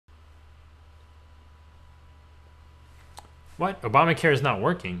What? Obamacare is not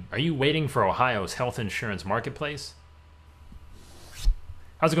working? Are you waiting for Ohio's health insurance marketplace?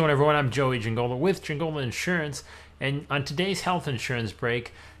 How's it going, everyone? I'm Joey Giangola with Giangola Insurance, and on today's health insurance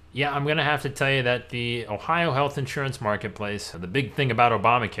break, I'm going to have to tell you that the Ohio health insurance marketplace, the big thing about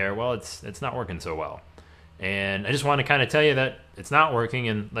Obamacare, well, it's not working so well. And I just want to kind of tell you that it's not working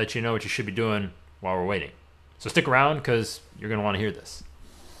and let you know what you should be doing while we're waiting. So stick around because you're going to want to hear this.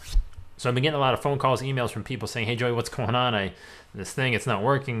 So I've been getting a lot of phone calls, emails from people saying, "Hey Joey, what's going on? This thing, it's not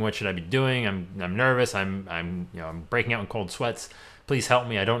working. What should I be doing? I'm nervous. I'm breaking out in cold sweats. Please help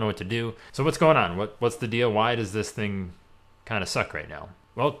me. I don't know what to do." So what's going on? What's the deal? Why does this thing kind of suck right now?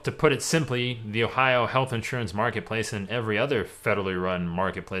 Well, to put it simply, the Ohio health insurance marketplace and every other federally run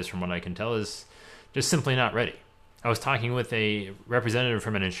marketplace, from what I can tell, is just simply not ready. I was talking with a representative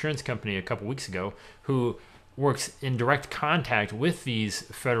from an insurance company a couple weeks ago who works in direct contact with these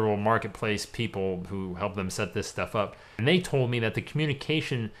federal marketplace people who help them set this stuff up. And they told me that the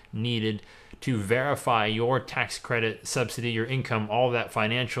communication needed to verify your tax credit, subsidy, your income, all that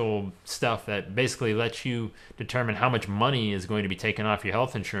financial stuff that basically lets you determine how much money is going to be taken off your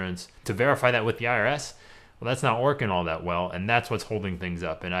health insurance, to verify that with the IRS, well, that's not working all that well, and that's what's holding things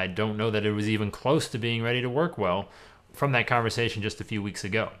up. And I don't know that it was even close to being ready to work well from that conversation just a few weeks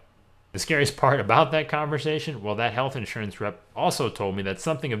ago. The scariest part about that conversation, well, that health insurance rep also told me that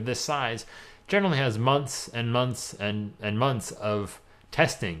something of this size generally has months and months and months of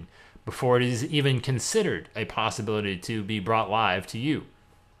testing before it is even considered a possibility to be brought live to you.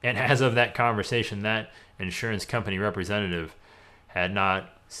 And as of that conversation, that insurance company representative had not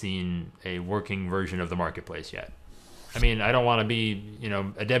seen a working version of the marketplace yet. I mean, I don't want to be,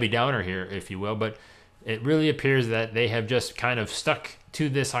 a Debbie Downer here, if you will, but it really appears that they have just kind of stuck to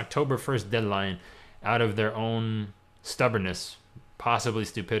this October 1st deadline out of their own stubbornness, possibly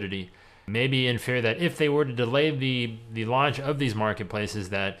stupidity, maybe in fear that if they were to delay the launch of these marketplaces,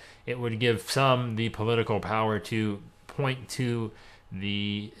 that it would give some the political power to point to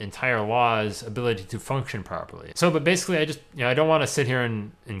the entire law's ability to function properly. So, but basically, I don't want to sit here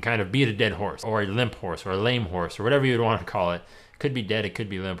and kind of beat a dead horse, or a limp horse, or a lame horse, or whatever you'd want to call it. It could be dead, it could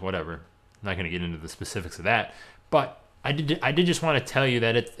be limp, whatever. I'm not going to get into the specifics of that, but I did just want to tell you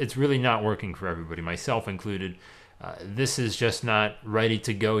that it's really not working for everybody, myself included. This is just not ready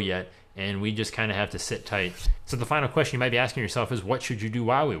to go yet, and we just kind of have to sit tight. So the final question you might be asking yourself is, what should you do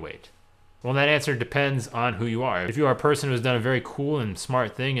while we wait? Well, that answer depends on who you are. If you are a person who has done a very cool and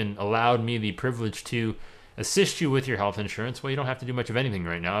smart thing and allowed me the privilege to assist you with your health insurance, well, you don't have to do much of anything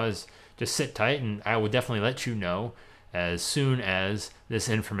right now. Just sit tight, and I will definitely let you know as soon as this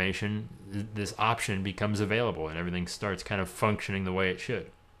information, this option becomes available and everything starts kind of functioning the way it should.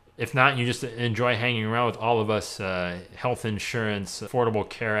 If not, you just enjoy hanging around with all of us health insurance, Affordable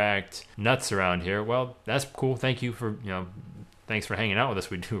Care Act nuts around here, well, that's cool. Thank you for, thanks for hanging out with us.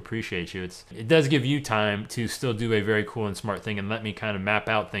 We do appreciate you. It does give you time to still do a very cool and smart thing and let me kind of map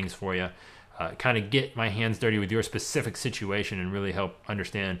out things for you, kind of get my hands dirty with your specific situation and really help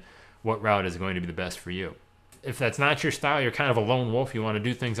understand what route is going to be the best for you. If that's not your style, you're kind of a lone wolf, you want to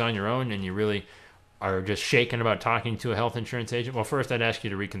do things on your own, and you really are just shaken about talking to a health insurance agent, well, first I'd ask you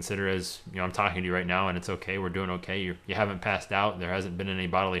to reconsider. As I'm talking to you right now, and it's okay. We're doing okay. You haven't passed out. There hasn't been any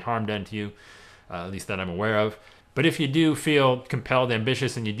bodily harm done to you, at least that I'm aware of. But if you do feel compelled,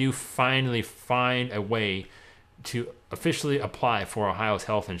 ambitious, and you do finally find a way to officially apply for Ohio's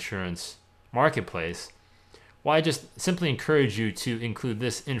health insurance marketplace, well, I just simply encourage you to include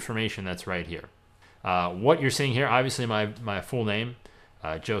this information that's right here. What you're seeing here, obviously my full name,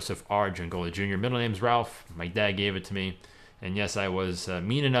 Joseph R. Giangola Jr. Middle name's Ralph. My dad gave it to me. And yes, I was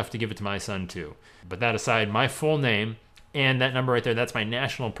mean enough to give it to my son too. But that aside, my full name and that number right there, that's my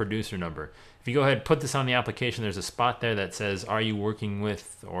national producer number. If you go ahead and put this on the application, there's a spot there that says, are you working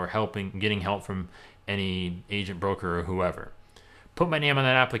with or getting help from any agent, broker, or whoever? Put my name on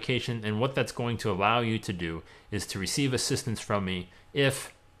that application, and what that's going to allow you to do is to receive assistance from me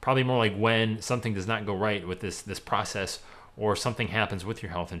if, probably more like when, something does not go right with this process, or something happens with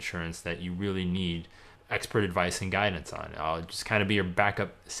your health insurance that you really need expert advice and guidance on. I'll just kind of be your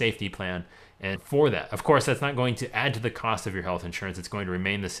backup safety plan. And for that, of course, that's not going to add to the cost of your health insurance. It's going to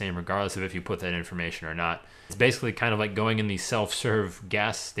remain the same regardless of if you put that information or not. It's basically kind of like going in the self-serve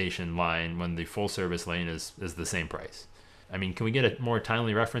gas station line when the full service lane is the same price. I mean, can we get a more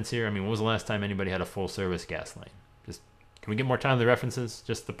timely reference here? I mean, when was the last time anybody had a full service gas lane? Can we get more timely references?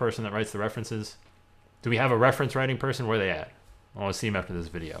 Just the person that writes the references? Do we have a reference writing person? Where are they at? I want to see them after this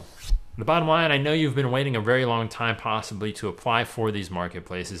video. The bottom line, I know you've been waiting a very long time possibly to apply for these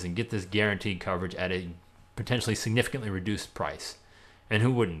marketplaces and get this guaranteed coverage at a potentially significantly reduced price. And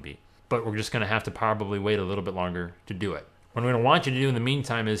who wouldn't be? But we're just going to have to probably wait a little bit longer to do it. What I'm going to want you to do in the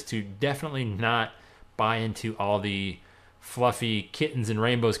meantime is to definitely not buy into all the fluffy kittens and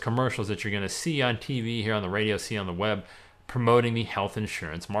rainbows commercials that you're going to see on TV, here on the radio, see on the web, promoting the health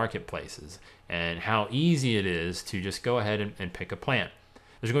insurance marketplaces and how easy it is to just go ahead and pick a plan.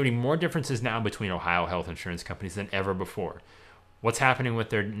 There's going to be more differences now between Ohio health insurance companies than ever before. What's happening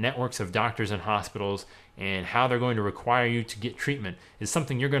with their networks of doctors and hospitals and how they're going to require you to get treatment is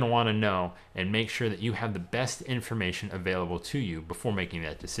something you're going to want to know and make sure that you have the best information available to you before making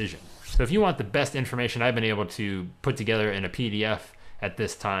that decision. So if you want the best information I've been able to put together in a PDF at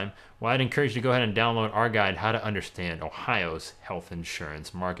this time, well, I'd encourage you to go ahead and download our guide, How to Understand Ohio's Health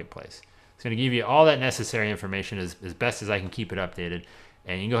Insurance Marketplace. It's going to give you all that necessary information as best as I can keep it updated.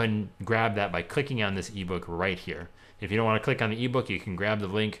 And you can go ahead and grab that by clicking on this ebook right here. If you don't want to click on the ebook, you can grab the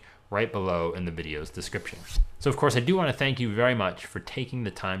link right below in the video's description. So of course, I do want to thank you very much for taking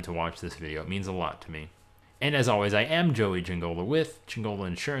the time to watch this video. It means a lot to me. And as always, I am Joey Giangola with Giangola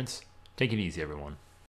Insurance. Take it easy, everyone.